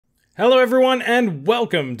Hello everyone and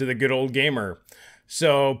welcome to the Good Old Gamer.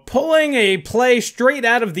 So, pulling a play straight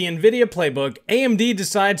out of the NVIDIA playbook, AMD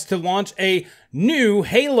decides to launch a new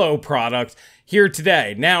Halo product here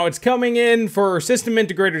today. Now, it's coming in for system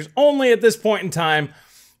integrators only at this point in time,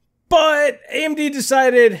 but AMD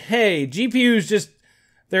decided, hey, GPUs just,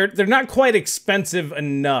 they're not quite expensive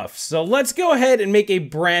enough. So let's go ahead and make a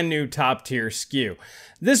brand new top tier SKU.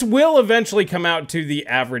 This will eventually come out to the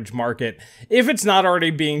average market if it's not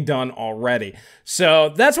already being done already.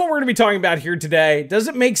 So that's what we're going to be talking about here today. Does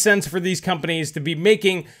it make sense for these companies to be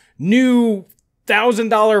making new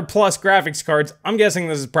 $1,000 plus graphics cards? I'm guessing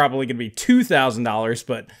this is probably going to be $2,000,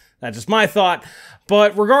 but that's just my thought.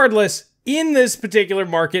 But regardless, in this particular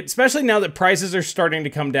market, especially now that prices are starting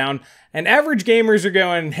to come down and average gamers are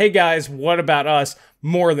going, hey guys, what about us,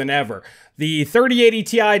 more than ever. The 3080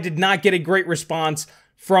 Ti did not get a great response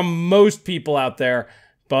from most people out there,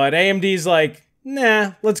 but AMD's like,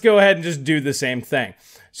 nah, let's go ahead and just do the same thing.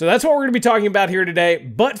 So that's what we're going to be talking about here today,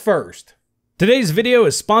 but first, today's video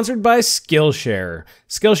is sponsored by Skillshare.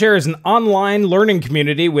 Skillshare is an online learning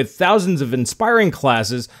community with thousands of inspiring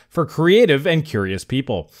classes for creative and curious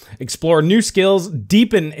people. Explore new skills,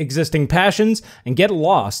 deepen existing passions, and get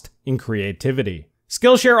lost in creativity.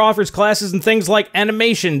 Skillshare offers classes in things like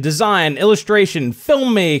animation, design, illustration,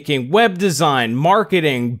 filmmaking, web design,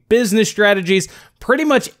 marketing, business strategies, pretty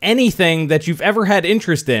much anything that you've ever had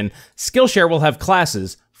interest in, Skillshare will have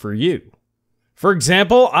classes for you. For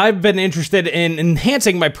example, I've been interested in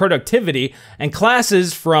enhancing my productivity, and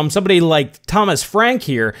classes from somebody like Thomas Frank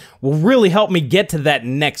here will really help me get to that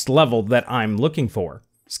next level that I'm looking for.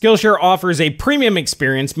 Skillshare offers a premium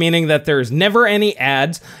experience, meaning that there's never any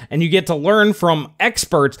ads, and you get to learn from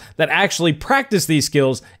experts that actually practice these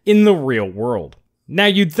skills in the real world. Now,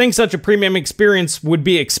 you'd think such a premium experience would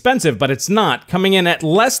be expensive, but it's not, coming in at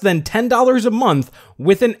less than $10 a month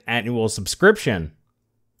with an annual subscription.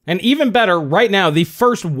 And even better, right now, the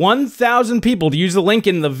first 1,000 people to use the link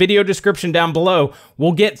in the video description down below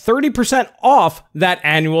will get 30% off that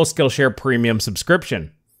annual Skillshare premium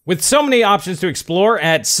subscription. With so many options to explore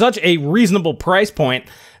at such a reasonable price point,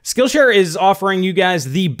 Skillshare is offering you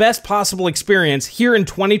guys the best possible experience here in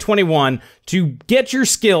 2021 to get your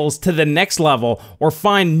skills to the next level or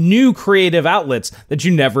find new creative outlets that you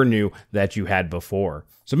never knew that you had before.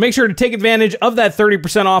 So make sure to take advantage of that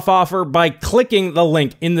 30% off offer by clicking the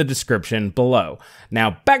link in the description below.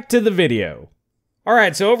 Now back to the video.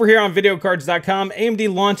 Alright, so over here on videocards.com,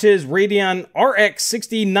 AMD launches Radeon RX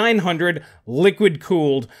 6900 liquid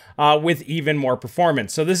cooled with even more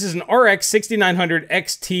performance. So this is an RX 6900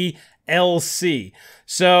 XT LC.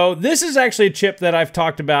 So this is actually a chip that I've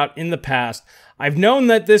talked about in the past. I've known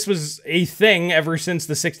that this was a thing ever since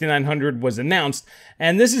the 6900 was announced,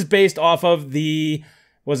 and this is based off of the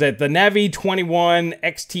Navi 21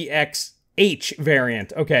 XTX H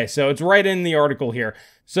variant. Okay, so it's right in the article here.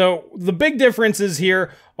 So the big differences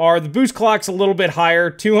here are the boost clock's a little bit higher,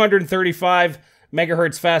 235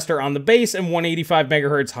 megahertz faster on the base and 185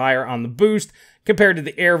 megahertz higher on the boost compared to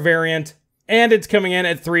the Errr variant, and it's coming in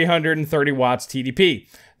at 330 watts TDP.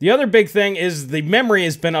 The other big thing is the memory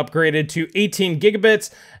has been upgraded to 18 gigabits,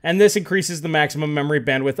 and this increases the maximum memory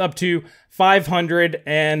bandwidth up to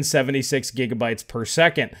 576 gigabytes per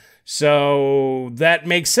second. So that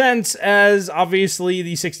makes sense, as obviously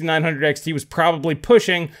the 6900 XT was probably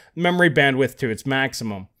pushing memory bandwidth to its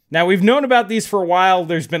maximum. Now, we've known about these for a while,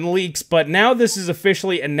 there's been leaks, but now this is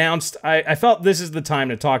officially announced. I felt this is the time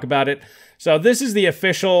to talk about it. So this is the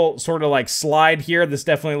official sort of like slide here. This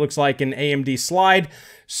definitely looks like an AMD slide.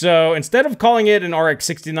 So instead of calling it an RX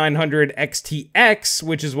 6900 XTX,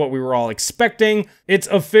 which is what we were all expecting, it's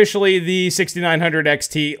officially the 6900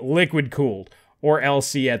 XT liquid cooled, or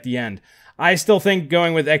LC at the end. I still think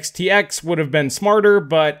going with XTX would have been smarter,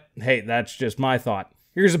 but hey, that's just my thought.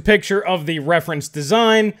 Here's a picture of the reference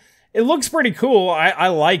design. It looks pretty cool. I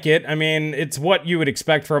like it. I mean, it's what you would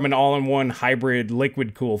expect from an all-in-one hybrid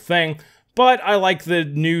liquid cool thing, but I like the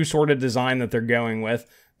new sort of design that they're going with.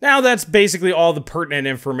 Now that's basically all the pertinent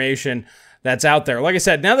information that's out there. Like I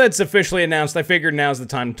said, now that it's officially announced, I figured now's the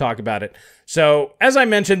time to talk about it. So, as I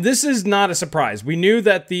mentioned, this is not a surprise. We knew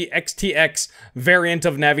that the XTX variant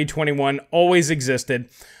of Navi 21 always existed.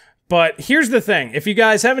 But here's the thing. If you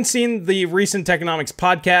guys haven't seen the recent Techonomics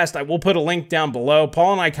podcast, I will put a link down below.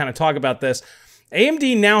 Paul and I kind of talk about this.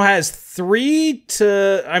 AMD now has 4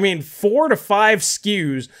 to 5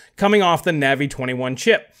 SKUs coming off the Navi 21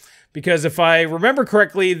 chip. Because if I remember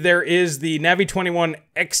correctly, there is the Navi 21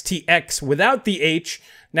 XTX without the H.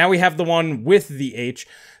 Now we have the one with the H.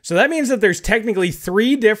 So that means that there's technically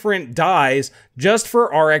 3 different dies just for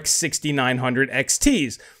RX 6900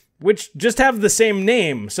 XTs. which just have the same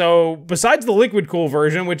name. So besides the liquid cool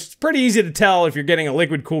version, which is pretty easy to tell if you're getting a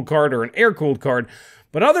liquid cooled card or an air cooled card,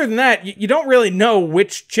 but other than that, you don't really know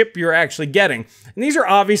which chip you're actually getting. And these are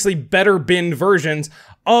obviously better binned versions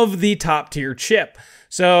of the top tier chip.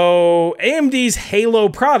 So AMD's Halo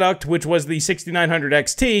product, which was the 6900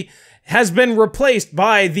 XT, has been replaced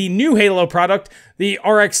by the new Halo product, the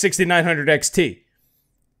RX 6900 XT.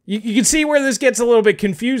 You can see where this gets a little bit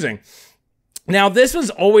confusing. Now, this was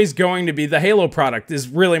always going to be the Halo product, is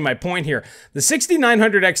really my point here. The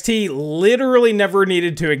 6900 XT literally never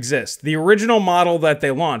needed to exist, the original model that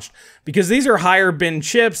they launched, because these are higher bin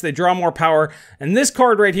chips, they draw more power, and this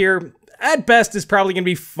card right here, at best, is probably going to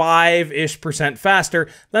be 5-ish% faster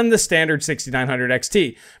than the standard 6900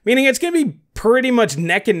 XT, meaning it's going to be pretty much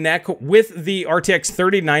neck and neck with the RTX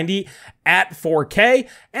 3090 at 4K,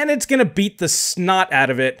 and it's going to beat the snot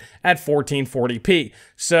out of it at 1440p.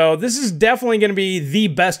 So this is definitely going to be the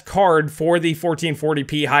best card for the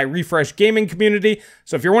 1440p high refresh gaming community.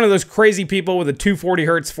 So if you're one of those crazy people with a 240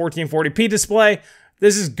 Hz 1440p display,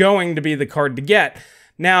 this is going to be the card to get.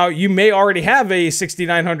 Now, you may already have a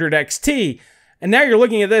 6900 XT, and now you're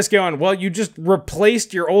looking at this going, well, you just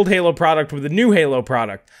replaced your old Halo product with a new Halo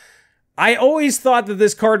product. I always thought that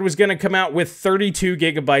this card was going to come out with 32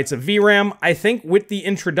 gigabytes of VRAM. I think with the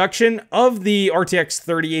introduction of the RTX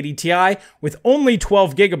 3080 Ti with only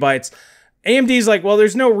 12 gigabytes, AMD's like, well,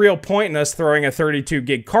 there's no real point in us throwing a 32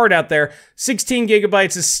 gig card out there. 16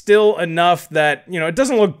 gigabytes is still enough that, you know, it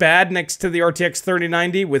doesn't look bad next to the RTX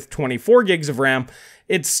 3090 with 24 gigs of RAM.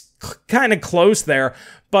 It's kind of close there.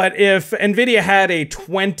 But if NVIDIA had a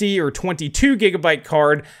 20 or 22 gigabyte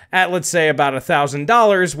card at, let's say, about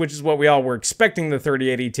 $1,000, which is what we all were expecting the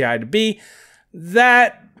 3080 Ti to be,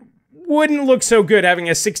 that wouldn't look so good having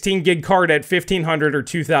a 16 gig card at $1,500 or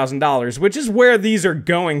 $2,000, which is where these are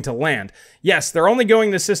going to land. Yes, they're only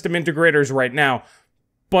going to system integrators right now,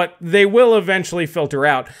 but they will eventually filter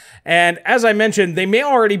out. And as I mentioned, they may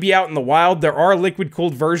already be out in the wild. There are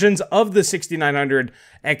liquid-cooled versions of the 6900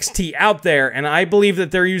 XT out there, and I believe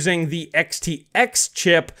that they're using the XTX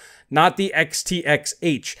chip, not the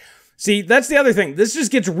XTXH. See, that's the other thing. This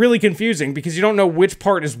just gets really confusing because you don't know which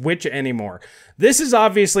part is which anymore. This is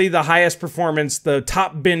obviously the highest performance, the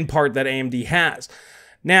top bin part that AMD has.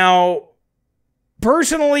 Now,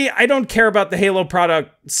 personally, I don't care about the Halo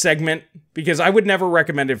product segment because I would never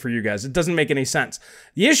recommend it for you guys. It doesn't make any sense.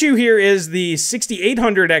 The issue here is the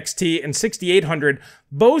 6800 XT and 6800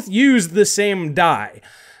 both use the same die.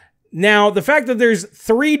 Now, the fact that there's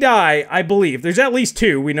 3 die, I believe, there's at least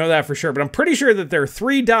 2, we know that for sure, but I'm pretty sure that there are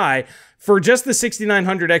 3 die for just the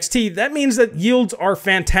 6900 XT. That means that yields are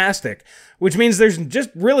fantastic, which means there's just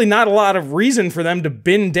really not a lot of reason for them to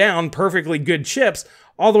bin down perfectly good chips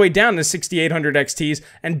all the way down to 6800 XTs,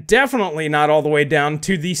 and definitely not all the way down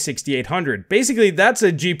to the 6800. Basically, that's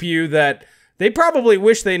a GPU that they probably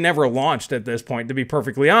wish they never launched at this point, to be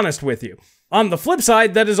perfectly honest with you. On the flip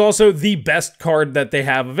side, that is also the best card that they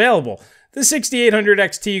have available. The 6800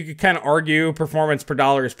 XT, you could kind of argue, performance per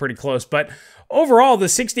dollar is pretty close, but overall, the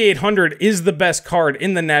 6800 is the best card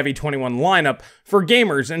in the Navi 21 lineup for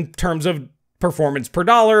gamers in terms of performance per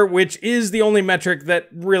dollar, which is the only metric that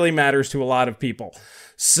really matters to a lot of people.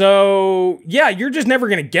 So yeah, you're just never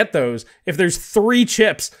going to get those if there's 3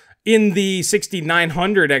 chips in the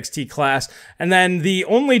 6900 XT class, and then the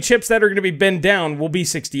only chips that are going to be binned down will be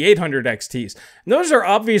 6800 XTs. And those are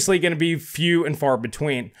obviously going to be few and far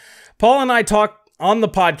between. Paul and I talked on the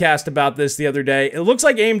podcast about this the other day. It looks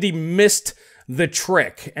like AMD missed the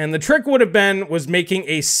trick, and the trick was making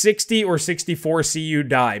a 60 or 64 CU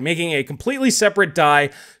die, making a completely separate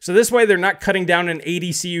die, so this way they're not cutting down an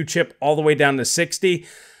 80 CU chip all the way down to 60,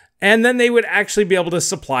 and then they would actually be able to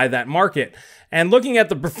supply that market. And looking at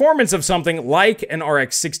the performance of something like an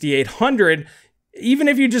RX 6800, even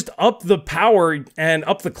if you just up the power and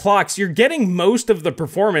up the clocks, you're getting most of the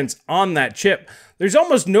performance on that chip. There's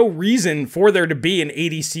almost no reason for there to be an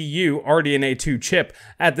 80 CU RDNA 2 chip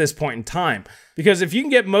at this point in time. Because if you can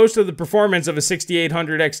get most of the performance of a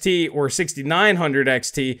 6800 XT or 6900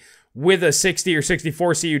 XT with a 60 or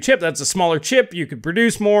 64 CU chip, that's a smaller chip, you can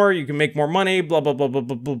produce more, you can make more money, blah, blah, blah, blah,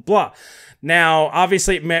 blah, blah, blah. Now,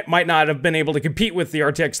 obviously, it might not have been able to compete with the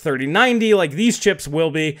RTX 3090 like these chips will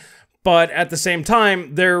be, but at the same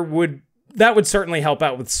time, that would certainly help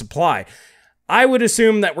out with supply. I would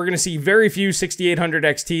assume that we're going to see very few 6800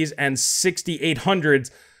 XTs and 6800s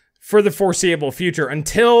for the foreseeable future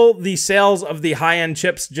until the sales of the high-end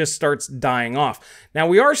chips just starts dying off. Now,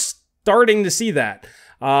 we are starting to see that.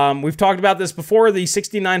 We've talked about this before. The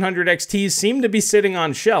 6900 XTs seem to be sitting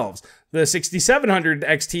on shelves. The 6700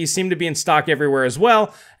 XTs seem to be in stock everywhere as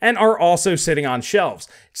well, and are also sitting on shelves.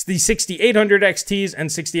 It's the 6800 XTs and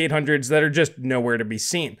 6800s that are just nowhere to be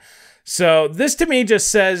seen. So this to me just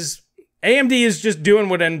says AMD is just doing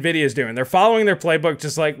what NVIDIA is doing. They're following their playbook,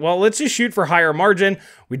 just like, well, let's just shoot for higher margin.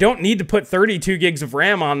 We don't need to put 32 gigs of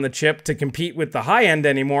RAM on the chip to compete with the high end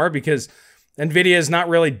anymore, because NVIDIA is not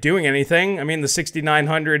really doing anything. I mean, the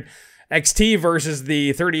 6900 XT versus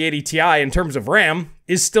the 3080 Ti in terms of RAM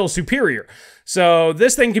is still superior. So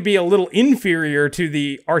this thing could be a little inferior to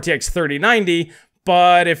the RTX 3090,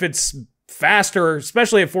 but if it's faster,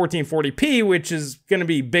 especially at 1440p, which is going to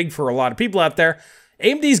be big for a lot of people out there,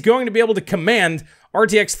 AMD is going to be able to command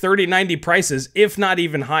RTX 3090 prices, if not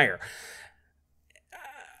even higher.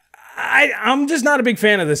 I'm just not a big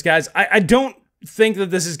fan of this, guys. I don't think that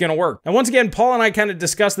this is going to work. And once again, Paul and I kind of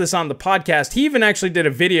discussed this on the podcast. He even actually did a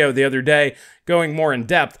video the other day going more in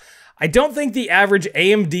depth. I don't think the average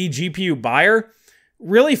AMD GPU buyer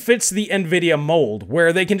really fits the NVIDIA mold,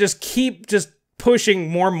 where they can just keep pushing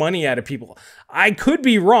more money out of people. I could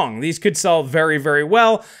be wrong. These could sell very, very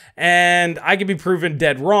well, and I could be proven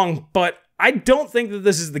dead wrong, but I don't think that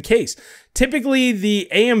this is the case. Typically, the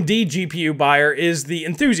AMD GPU buyer is the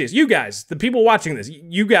enthusiast. You guys, the people watching this,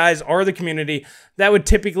 you guys are the community that would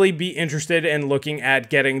typically be interested in looking at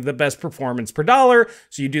getting the best performance per dollar.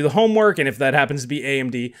 So you do the homework, and if that happens to be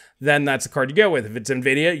AMD, then that's the card you go with. If it's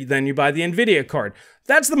NVIDIA, then you buy the NVIDIA card.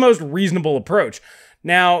 That's the most reasonable approach.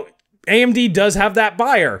 Now, AMD does have that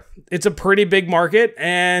buyer. It's a pretty big market,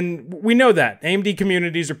 and we know that. AMD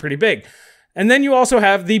communities are pretty big. And then you also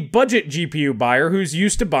have the budget GPU buyer who's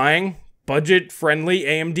used to buying budget-friendly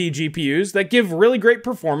AMD GPUs that give really great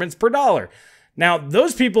performance per dollar. Now,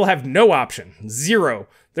 those people have no option. Zero.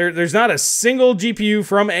 There's not a single GPU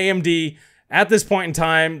from AMD at this point in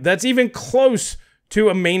time that's even close to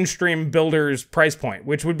a mainstream builder's price point,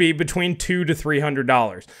 which would be between $200 to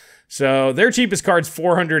 $300. So their cheapest card's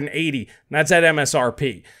 $480, and that's at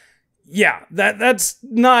MSRP. Yeah, that's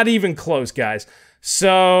not even close, guys.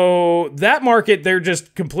 So that market, they're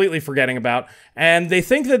just completely forgetting about. And they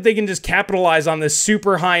think that they can just capitalize on this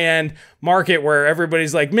super high-end market where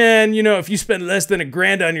everybody's like, man, you know, if you spend less than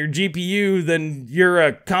 $1,000 on your GPU, then you're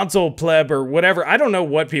a console pleb or whatever. I don't know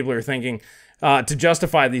what people are thinking to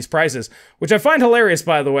justify these prices, which I find hilarious,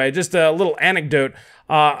 by the way. Just a little anecdote.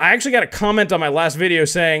 I actually got a comment on my last video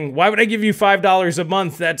saying, why would I give you $5 a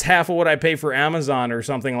month? That's half of what I pay for Amazon or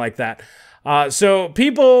something like that. So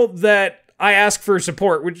people that I ask for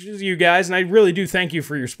support, which is you guys, and I really do thank you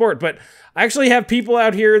for your support, but I actually have people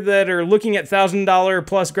out here that are looking at $1,000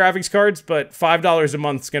 plus graphics cards, but $5 a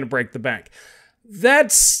month is going to break the bank.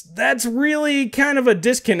 That's really kind of a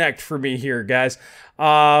disconnect for me here, guys.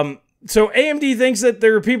 So AMD thinks that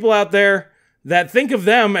there are people out there that think of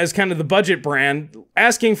them as kind of the budget brand,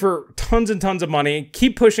 asking for tons and tons of money,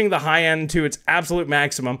 keep pushing the high end to its absolute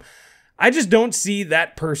maximum. I just don't see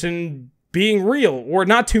that person being real, or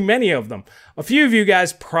not too many of them. A few of you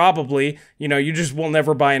guys probably, you know, you just will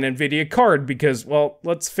never buy an NVIDIA card because, well,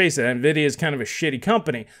 let's face it, NVIDIA is kind of a shitty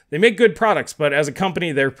company. They make good products, but as a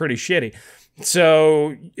company, they're pretty shitty.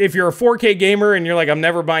 So if you're a 4K gamer and you're like, I'm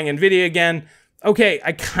never buying NVIDIA again, okay,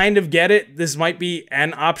 I kind of get it. This might be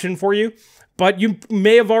an option for you, but you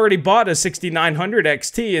may have already bought a 6900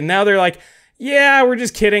 XT, and now they're like, yeah, we're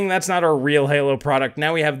just kidding. That's not our real Halo product.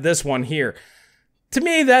 Now we have this one here. To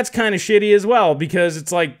me, that's kind of shitty as well, because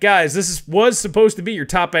it's like, guys, was supposed to be your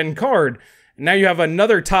top-end card, and now you have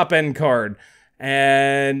another top-end card.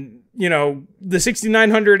 And, you know, the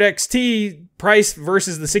 6900 XT price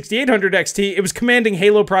versus the 6800 XT, it was commanding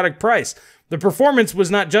Halo product price. The performance was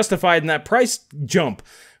not justified in that price jump,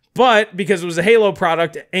 but because it was a Halo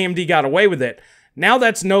product, AMD got away with it. Now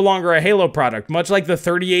that's no longer a Halo product, much like the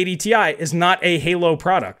 3080 Ti is not a Halo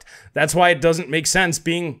product. That's why it doesn't make sense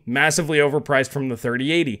being massively overpriced from the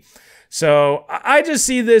 3080. So I just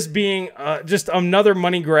see this being just another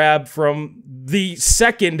money grab from the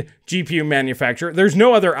second GPU manufacturer. There's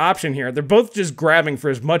no other option here. They're both just grabbing for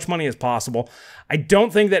as much money as possible. I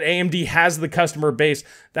don't think that AMD has the customer base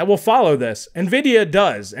that will follow this. NVIDIA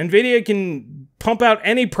does. NVIDIA can pump out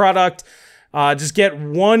any product, just get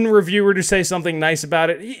one reviewer to say something nice about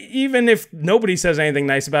it. Even if nobody says anything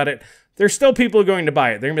nice about it, there's still people going to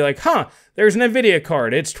buy it. They're going to be like, huh, there's an NVIDIA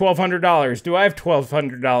card. It's $1,200. Do I have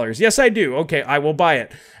 $1,200? Yes, I do. Okay, I will buy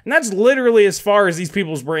it. And that's literally as far as these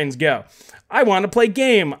people's brains go. I want to play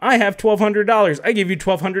game. I have $1,200. I give you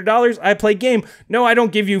 $1,200. I play game. No, I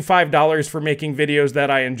don't give you $5 for making videos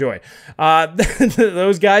that I enjoy.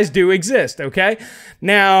 Those guys do exist, okay?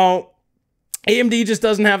 Now, AMD just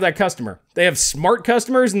doesn't have that customer. They have smart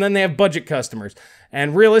customers and then they have budget customers.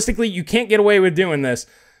 And realistically, you can't get away with doing this.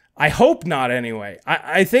 I hope not anyway.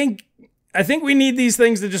 I think we need these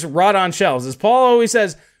things to just rot on shelves. As Paul always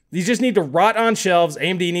says, these just need to rot on shelves.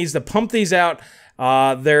 AMD needs to pump these out.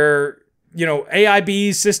 Their,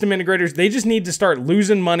 AIBs, system integrators, they just need to start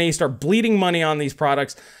losing money, start bleeding money on these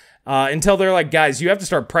products until they're like, guys, you have to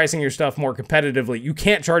start pricing your stuff more competitively. You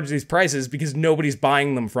can't charge these prices because nobody's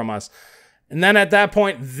buying them from us. And then at that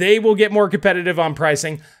point, they will get more competitive on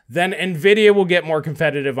pricing. Then NVIDIA will get more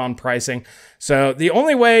competitive on pricing. So the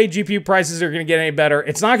only way GPU prices are going to get any better,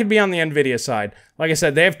 it's not going to be on the NVIDIA side. Like I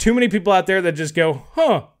said, they have too many people out there that just go,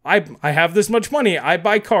 I have this much money. I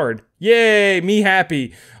buy card. Yay, me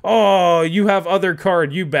happy. Oh, you have other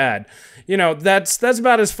card. You bad. That's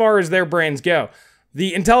about as far as their brains go.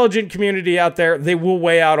 The intelligent community out there, they will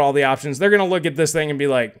weigh out all the options. They're going to look at this thing and be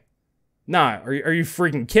like, nah, are you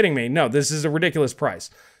freaking kidding me? No, this is a ridiculous price.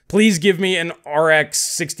 Please give me an RX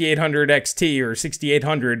 6800 XT or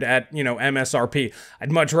 6800 at, MSRP.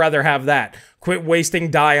 I'd much rather have that. Quit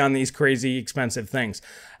wasting die on these crazy expensive things.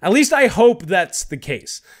 At least I hope that's the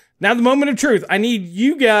case. Now, the moment of truth. I need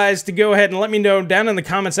you guys to go ahead and let me know down in the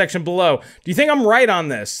comment section below. Do you think I'm right on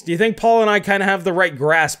this? Do you think Paul and I kind of have the right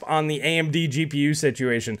grasp on the AMD GPU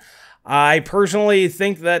situation? I personally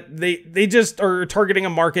think that they just are targeting a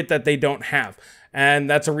market that they don't have. And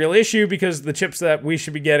that's a real issue because the chips that we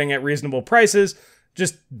should be getting at reasonable prices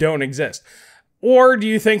just don't exist. Or do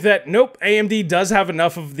you think that, nope, AMD does have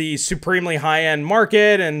enough of the supremely high-end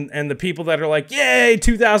market and the people that are like, yay,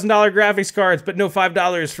 $2,000 graphics cards, but no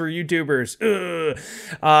 $5 for YouTubers.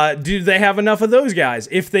 Do they have enough of those guys?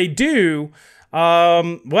 If they do,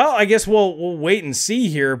 well, I guess we'll wait and see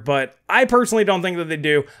here, but I personally don't think that they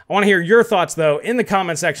do. I want to hear your thoughts, though, in the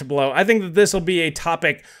comment section below. I think that this will be a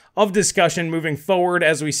topic of discussion moving forward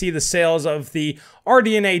as we see the sales of the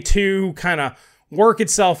RDNA 2 kind of work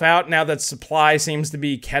itself out now that supply seems to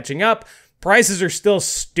be catching up. Prices are still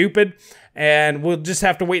stupid, and we'll just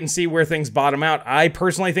have to wait and see where things bottom out. I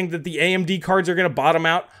personally think that the AMD cards are going to bottom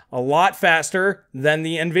out a lot faster than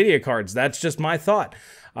the NVIDIA cards. That's just my thought.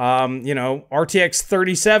 RTX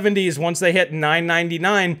 3070s, once they hit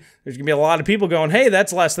 $999, there's gonna be a lot of people going, hey,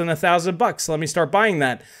 that's less than $1,000. Let me start buying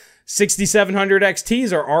that. 6700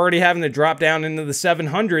 XTs are already having to drop down into the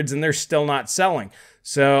 700s and they're still not selling.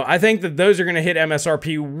 So I think that those are going to hit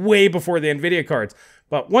MSRP way before the NVIDIA cards.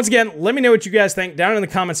 But once again, let me know what you guys think down in the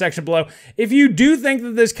comment section below. If you do think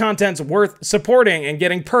that this content's worth supporting and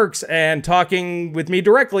getting perks and talking with me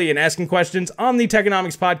directly and asking questions on the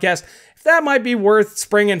Techonomics podcast, if that might be worth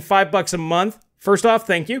springing $5 a month, first off,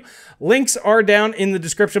 thank you. Links are down in the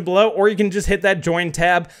description below, or you can just hit that join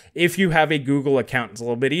tab if you have a Google account. It's a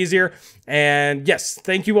little bit easier. And yes,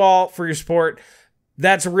 thank you all for your support.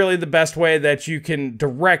 That's really the best way that you can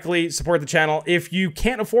directly support the channel. If you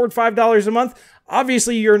can't afford $5 a month,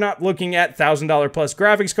 obviously you're not looking at $1,000 plus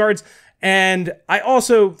graphics cards. And I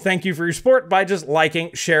also thank you for your support by just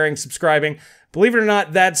liking, sharing, subscribing. Believe it or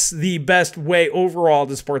not, that's the best way overall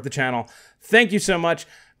to support the channel. Thank you so much.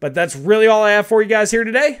 But that's really all I have for you guys here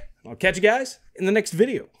today. I'll catch you guys in the next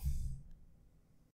video.